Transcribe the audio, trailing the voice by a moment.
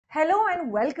Hello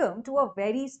and welcome to a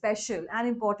very special and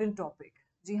important topic.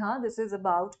 Ji haan, this is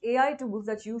about AI tools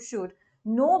that you should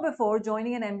know before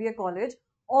joining an MBA college,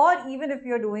 or even if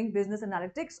you're doing business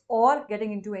analytics or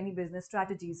getting into any business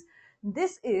strategies.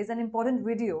 This is an important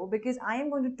video because I am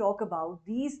going to talk about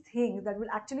these things that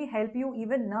will actually help you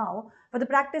even now for the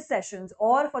practice sessions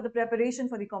or for the preparation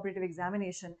for the competitive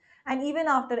examination, and even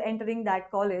after entering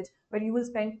that college where you will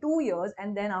spend 2 years,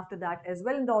 and then after that as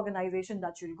well in the organization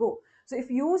that you'll go. So if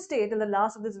you stay till the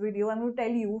last of this video, I'm going to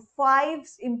tell you five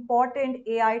important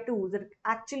AI tools that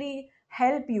actually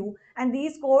help you, and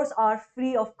these courses are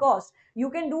free of cost. You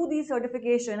can do these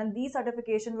certification, and these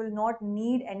certification will not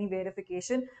need any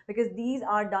verification because these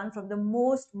are done from the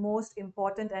most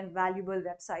important and valuable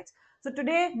websites. So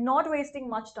today, not wasting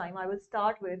much time, I will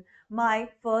start with my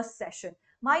first session.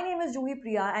 My name is Juhi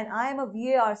Priya and I am a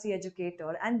VARC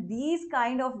educator, and these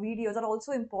kind of videos are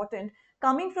also important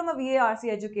coming from a VARC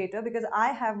educator because I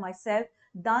have myself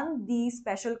done these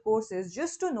special courses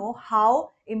just to know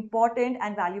how important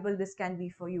and valuable this can be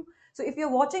for you. So if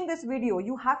you're watching this video,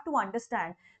 you have to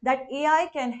understand that AI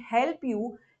can help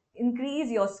you increase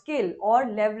your skill or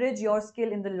leverage your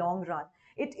skill in the long run.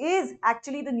 It is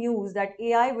actually the news that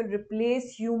AI will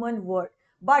replace human work.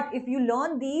 But if you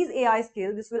learn these AI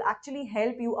skills, this will actually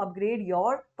help you upgrade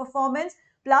your performance,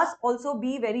 plus also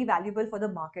be very valuable for the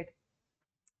market.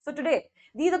 So today,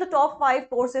 these are the top five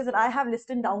courses that I have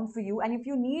listed down for you. And if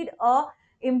you need a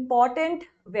important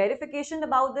verification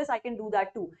about this, I can do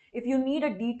that too. If you need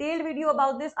a detailed video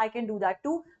about this, I can do that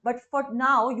too. But for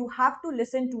now, you have to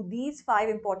listen to these five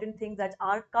important things that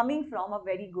are coming from a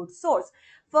very good source.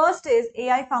 First is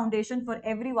AI Foundation for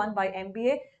Everyone by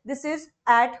MBA. This is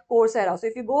at Coursera. So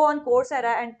if you go on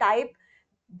Coursera and type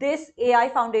this AI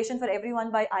Foundation for Everyone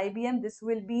by IBM, this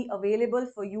will be available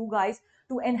for you guys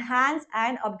to enhance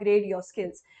and upgrade your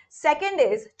skills. Second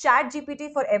is Chat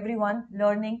GPT for Everyone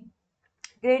Learning,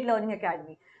 Great Learning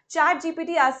Academy. Chat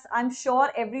GPT, as I'm sure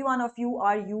every one of you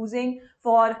are using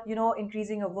for,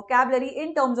 increasing your vocabulary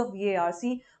in terms of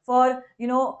VARC, for,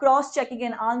 cross-checking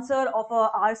an answer of a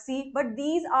RC. But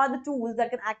these are the tools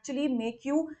that can actually make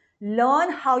you learn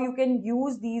how you can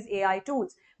use these AI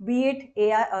tools, be it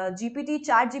AI, GPT,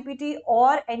 Chat GPT,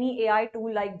 or any AI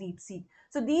tool like DeepSeek.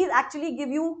 So these actually give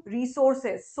you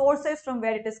resources, sources from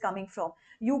where it is coming from.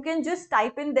 You can just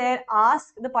type in there,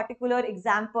 ask the particular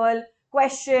example,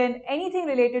 question, anything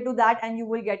related to that, and you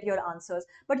will get your answers.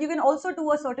 But you can also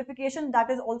do a certification that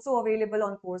is also available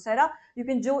on Coursera. You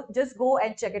can just go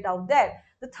and check it out there.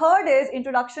 The third is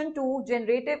Introduction to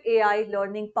Generative AI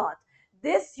Learning Path.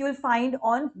 This you'll find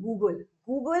on Google.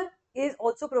 Google is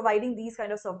also providing these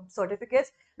kind of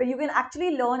certificates where you can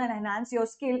actually learn and enhance your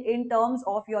skill in terms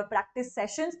of your practice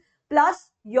sessions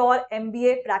plus your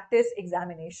MBA practice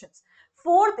examinations.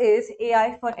 Fourth is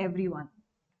AI for Everyone.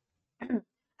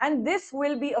 And this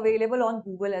will be available on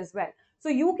Google as well. So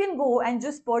you can go and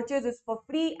just purchase this for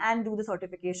free and do the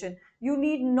certification. You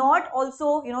need not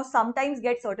also, sometimes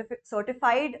get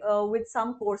certified with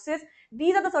some courses.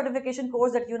 These are the certification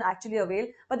courses that you can actually avail.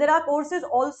 But there are courses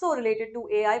also related to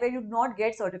AI where you do not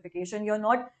get certification. You're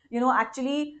not,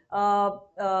 actually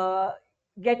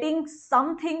getting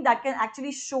something that can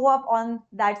actually show up on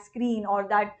that screen or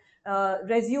that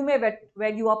resume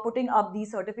where you are putting up these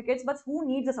certificates. But who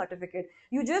needs a certificate?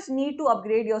 You just need to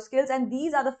upgrade your skills, and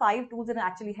these are the five tools that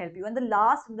actually help you. And the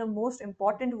last, the most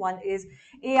important one is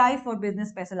AI for business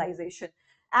specialization.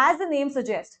 As the name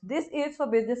suggests, this is for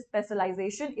business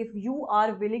specialization. If you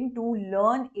are willing to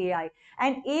learn AI,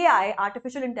 and AI,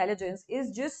 artificial intelligence, is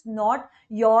just not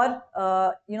your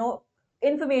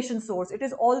information source. It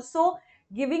is also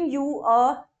giving you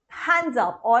a hands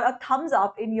up or a thumbs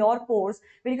up in your course,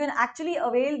 where you can actually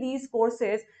avail these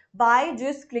courses by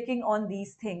just clicking on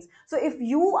these things. So if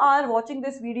you are watching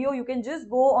this video, you can just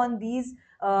go on these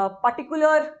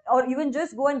particular, or you can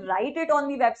just go and write it on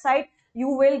the website. You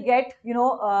will get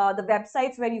the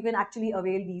websites where you can actually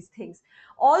avail these things.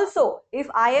 Also, if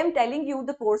I am telling you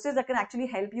the courses that can actually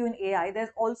help you in AI,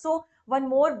 there's also one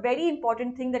more very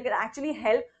important thing that can actually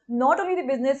help not only the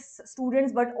business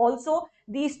students but also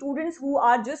the students who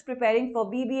are just preparing for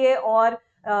BBA or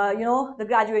the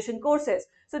graduation courses.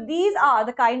 So these are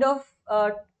the kind of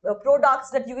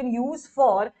products that you can use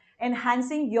for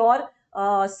enhancing your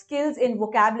skills in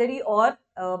vocabulary, or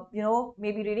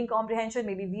maybe reading comprehension,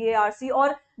 maybe VARC,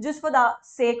 or just for the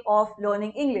sake of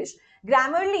learning English.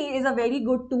 Grammarly is a very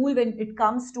good tool when it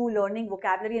comes to learning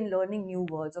vocabulary and learning new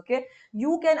words. Okay,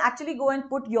 you can actually go and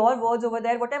put your words over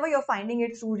there, whatever you're finding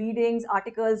it through readings,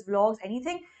 articles, vlogs,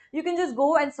 anything. You can just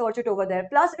go and search it over there.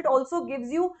 Plus it also gives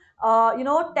you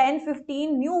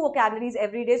 10-15 new vocabularies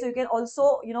every day, so you can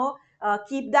also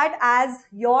keep that as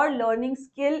your learning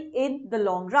skill in the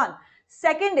long run.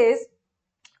 Second is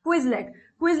Quizlet.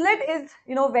 Quizlet is,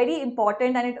 very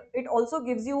important, and it also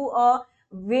gives you a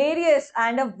various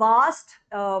and a vast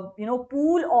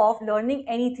pool of learning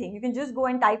anything. You can just go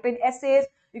and type in essays,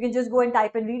 you can just go and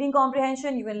type in reading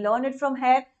comprehension, you can learn it from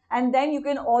here. And then you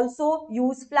can also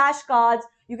use flashcards,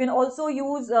 you can also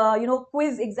use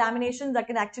quiz examinations that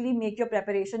can actually make your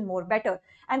preparation more better.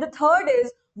 And the third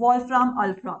is Wolfram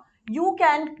Ultra. You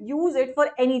can use it for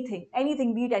anything,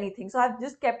 be it anything. So I've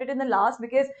just kept it in the last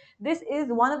because this is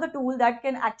one of the tools that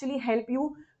can actually help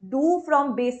you do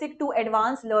from basic to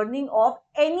advanced learning of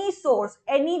any source,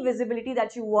 any visibility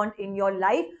that you want in your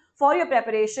life for your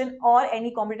preparation or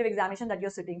any competitive examination that you're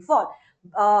sitting for.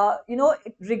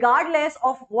 Regardless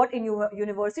of what in your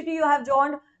university you have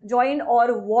joined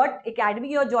or what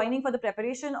academy you're joining for the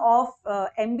preparation of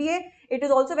MBA, it is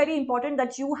also very important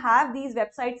that you have these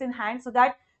websites in hand so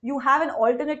that you have an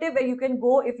alternative where you can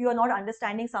go if you are not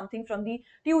understanding something from the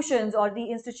tuitions or the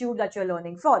institute that you're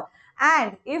learning for.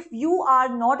 And if you are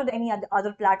not on any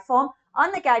other platform,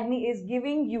 Unacademy is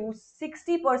giving you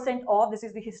 60% off. This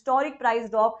is the historic price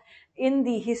drop in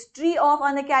the history of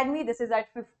Unacademy. This is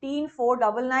at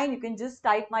 15,499. You can just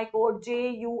type my code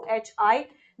JUHI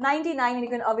 99 and you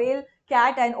can avail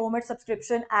CAT and OMED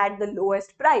subscription at the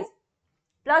lowest price.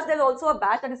 Plus, there's also a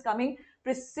batch that is coming,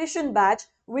 Precision batch,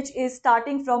 which is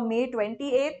starting from May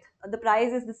 28th. The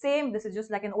price is the same. This is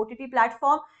just like an OTT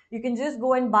platform. You can just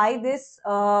go and buy this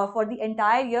for the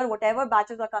entire year. Whatever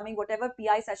batches are coming, whatever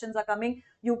PI sessions are coming,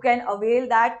 you can avail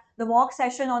that. The mock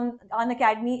session on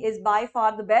Unacademy is by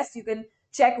far the best. You can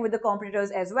check with the competitors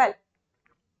as well.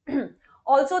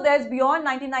 Also, there's Beyond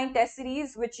 99 test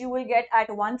series, which you will get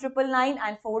at 1,999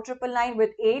 and 4,999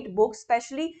 with 8 books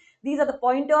specially. These are the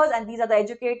pointers and these are the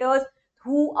educators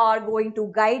who are going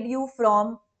to guide you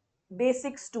from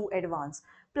basics to advanced.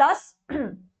 Plus,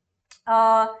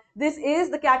 this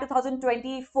is the CAT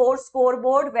 2024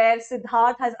 scoreboard where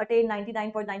Siddharth has attained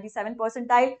 99.97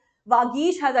 percentile,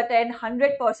 Vagish has attained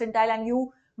 100 percentile, and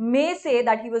you may say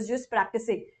that he was just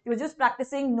practicing. He was just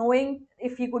practicing knowing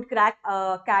if he could crack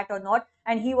CAT or not,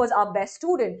 and he was our best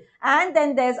student. And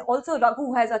then there's also Raghu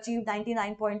who has achieved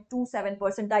 99.27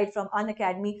 percentile from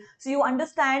Unacademy. So you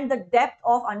understand the depth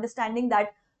of understanding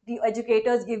that the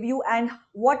educators give you and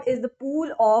what is the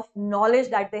pool of knowledge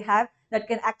that they have that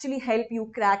can actually help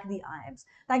you crack the IIMs.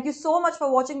 Thank you so much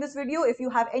for watching this video. If you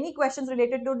have any questions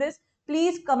related to this,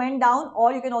 please comment down,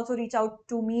 or you can also reach out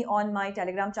to me on my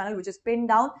Telegram channel, which is pinned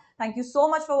down. Thank you so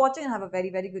much for watching and have a very,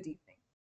 very good evening.